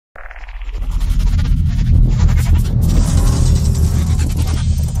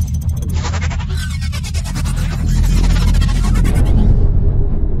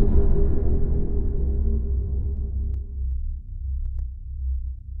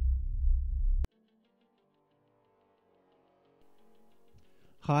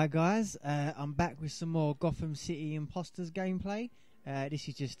Hi guys, I'm back with some more Gotham City Imposters gameplay. This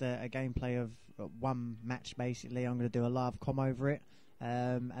is just a gameplay of one match basically. I'm going to do a live comm over it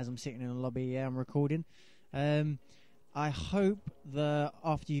as I'm sitting in the lobby. Yeah, I'm recording. I hope that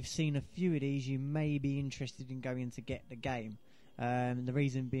after you've seen a few of these you may be interested in going to get the game. The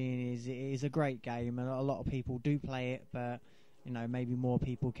reason being is it is a great game and a lot of people do play it, but you know, maybe more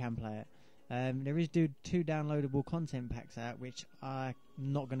people can play it. There is two downloadable content packs out, which I'm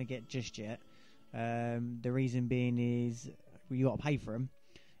not going to get just yet. The reason being is you got to pay for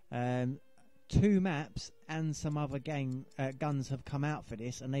them. 2 maps and some other guns have come out for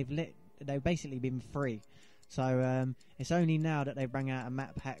this, and they've basically been free. So it's only now that they bring out a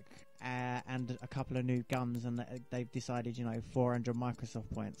map pack and a couple of new guns, and they've decided, you know, 400 Microsoft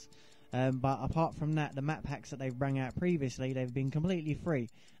points. But apart from that, the map packs that they've brought out previously, they've been completely free.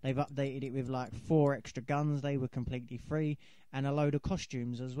 They've updated it with like 4 extra guns, they were completely free, and a load of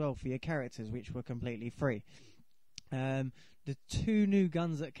costumes as well for your characters, which were completely free. The 2 new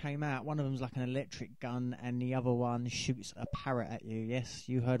guns that came out, one of them's like an electric gun, and the other one shoots a parrot at you. Yes,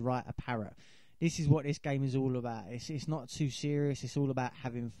 you heard right, a parrot. This is what this game is all about. It's not too serious, it's all about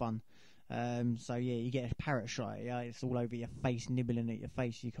having fun. So yeah, you get a parrot shot, yeah, it's all over your face, nibbling at your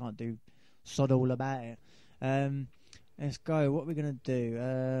face. You can't do sod all about it. Let's go. What we're gonna do?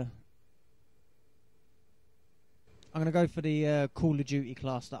 I'm gonna go for the Call of Duty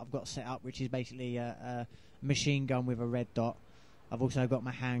class that I've got set up, which is basically a machine gun with a red dot. I've also got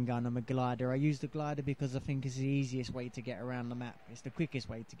my handgun and my glider. I use the glider because I think it's the easiest way to get around the map. It's the quickest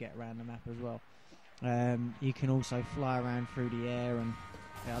way to get around the map as well. You can also fly around through the air and...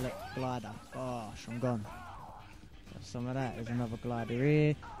 Yeah, look, glider. Gosh, I'm gone. Got some of that. There's another glider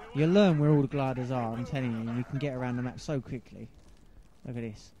here. You'll learn where all the gliders are, I'm telling you. You can get around the map so quickly. Look at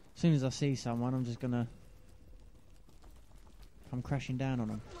this. As soon as I see someone, I'm just gonna... I'm crashing down on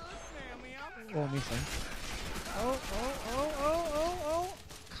them. Oh, missing. Oh.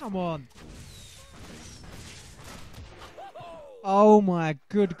 Come on. Oh my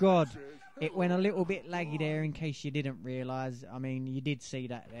good God. It went a little bit laggy there in case you didn't realise. I mean, you did see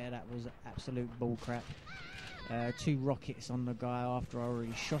that there. That was absolute bullcrap. 2 rockets on the guy after I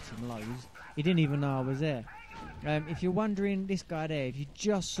already shot him loads. He didn't even know I was there. If you're wondering, this guy there, if you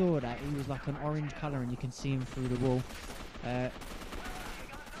just saw that, he was like an orange colour and you can see him through the wall.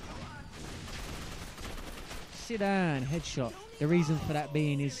 Sit down, headshot. The reason for that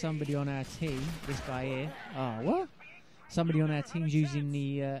being is somebody on our team, this guy here. Oh, what? Somebody on our team's using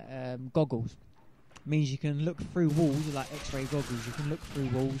the goggles. Means you can look through walls, like X-ray goggles. You can look through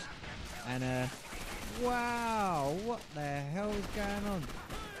walls, and wow, what the hell is going on?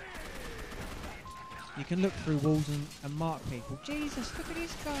 You can look through walls and mark people. Jesus, look at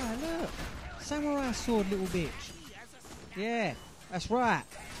this guy! Look, samurai sword, little bitch. Yeah, that's right.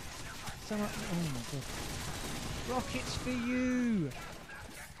 Samurai. Oh my God! Rockets for you.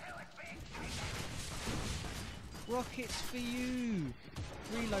 Rockets for you!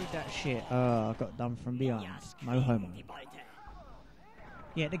 Reload that shit. Oh, I got done from behind. No homo.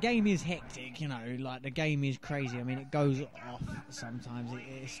 Yeah, the game is hectic, you know, like the game is crazy. I mean, it goes off sometimes.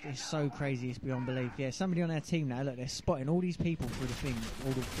 It's so crazy, it's beyond belief. Yeah, somebody on our team now, look, they're spotting all these people through the thing,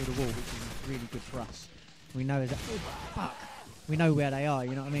 through the wall, which is really good for us. We know that. Oh, fuck! We know where they are,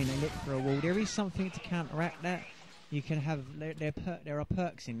 you know what I mean? They look for a wall. There is something to counteract that. You can have, there are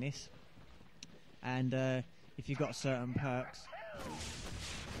perks in this. And, if you've got certain perks.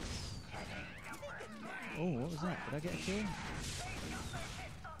 Oh, what was that? Did I get a kill?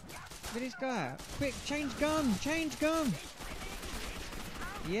 Look at this guy. Quick, change gun! Change gun!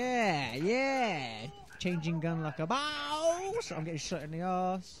 Yeah! Changing gun like a boss! I'm getting shot in the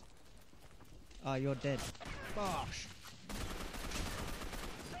arse. Oh, you're dead. Bosh!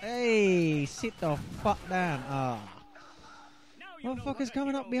 Hey! Sit the fuck down. Ah. Motherfucker's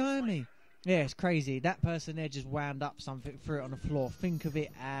coming up behind me. Yeah, it's crazy. That person there just wound up something, threw it on the floor. Think of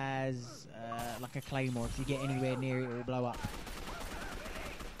it as like a claymore. If you get anywhere near it, it will blow up.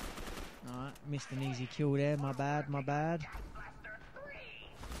 Alright, missed an easy kill there. My bad.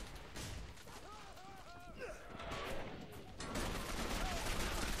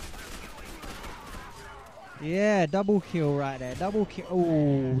 Yeah, double kill right there. Double kill.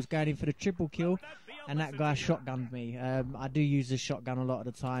 Oh, was going in for the triple kill. And that guy shotgunned me. I do use the shotgun a lot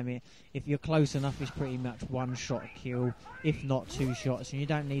of the time. If you're close enough, it's pretty much 1 shot kill, if not 2 shots. And you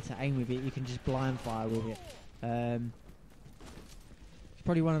don't need to aim with it. You can just blind fire with it. It's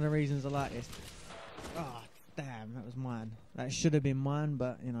probably one of the reasons I like this. Oh, damn, that was mine. That should have been mine,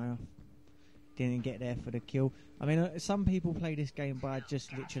 but, you know, didn't get there for the kill. I mean, some people play this game by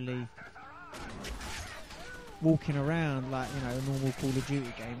just literally walking around like, you know, a normal Call of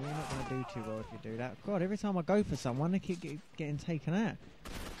Duty game, you're not going to do too well if you do that. God, every time I go for someone, they keep getting taken out.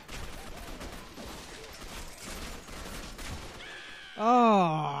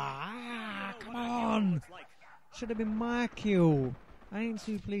 Oh, come on! Should have been my kill. I ain't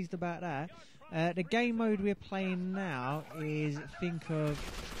too pleased about that. The game mode we're playing now is think of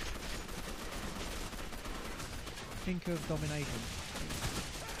domination.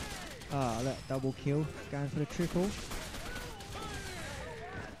 Ah, look, double kill, going for the triple.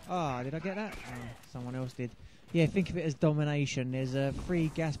 Ah, did I get that? Oh, someone else did. Yeah, think of it as domination. There's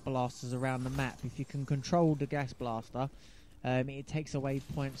 3 gas blasters around the map. If you can control the gas blaster, it takes away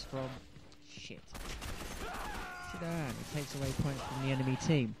points from... Shit. Sit down. It takes away points from the enemy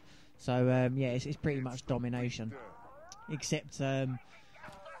team. So, yeah, it's pretty much domination. Except,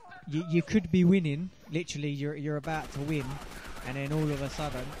 you could be winning. Literally, you're about to win. And then all of a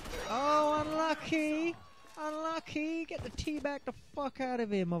sudden... Oh, unlucky! Unlucky! Get the teabag the fuck out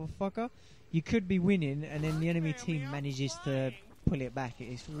of here, motherfucker. You could be winning, and then the enemy team manages to pull it back.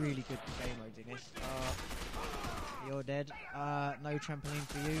 It's really good for game modes in this. You're dead. No trampoline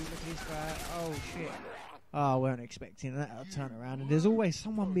for you. Look at this guy. Oh, shit. Oh, I weren't expecting that. I'll turn around. And there's always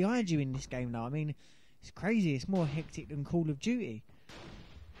someone behind you in this game now. I mean, it's crazy. It's more hectic than Call of Duty.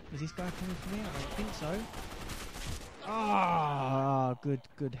 Is this guy coming for me? I don't think so. Ah, good.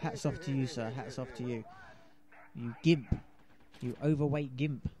 Hats off to you, sir. Hats off to you. You gimp. You overweight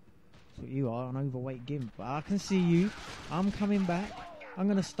gimp. That's what you are, an overweight gimp. But I can see you. I'm coming back. I'm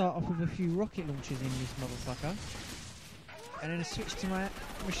going to start off with a few rocket launchers in this motherfucker. And then switch to my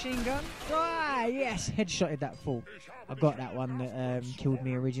machine gun. Ah, yes! Headshotted that fool. I got that one that killed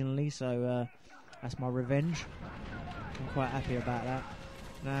me originally, so that's my revenge. I'm quite happy about that.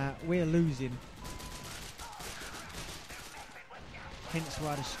 Now, we're losing. Hence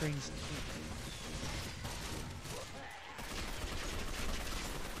why the screen's...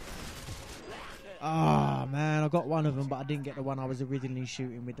 Ah, man, I got one of them, but I didn't get the one I was originally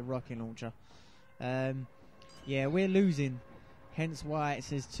shooting with the rocket launcher. Yeah, we're losing. Hence why it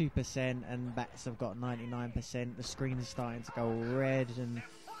says 2% and bats have got 99%. The screen is starting to go red and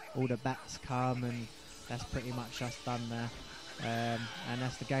all the bats come, and that's pretty much us done there. And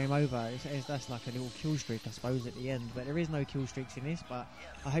that's the game over. That's like a little kill streak, I suppose, at the end. But there is no kill streaks in this. But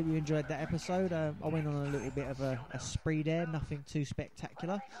I hope you enjoyed that episode. I went on a little bit of a spree there. Nothing too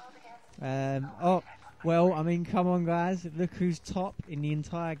spectacular. Oh, well, I mean, come on, guys. Look who's top in the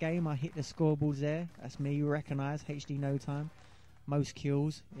entire game. I hit the scoreboards there. That's me. You recognise. HD No Time. Most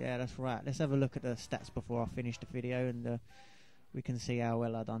kills. Yeah, that's right. Let's have a look at the stats before I finish the video, and we can see how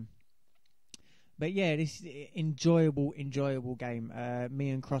well I done. But yeah, this is enjoyable game.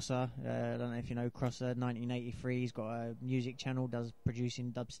 Me and Crosser, I don't know if you know Crosser, 1983. He's got a music channel, does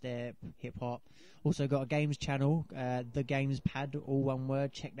producing dubstep, hip hop. Also got a games channel, The Games Pad, all one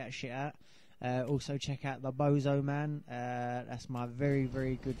word. Check that shit out. Also check out the Bozo Man. That's my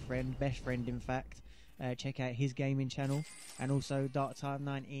very good friend, best friend in fact. Check out his gaming channel, and also Dark Time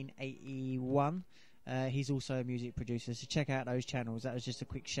 1981. He's also a music producer, so check out those channels. That was just a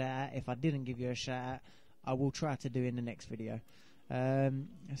quick shout out. If I didn't give you a shout out, I will try to do in the next video.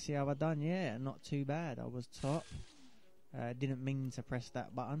 Let's see how I done. Yeah, not too bad. I was top. Didn't mean to press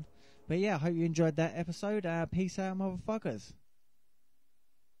that button. But yeah, I hope you enjoyed that episode. Peace out, motherfuckers.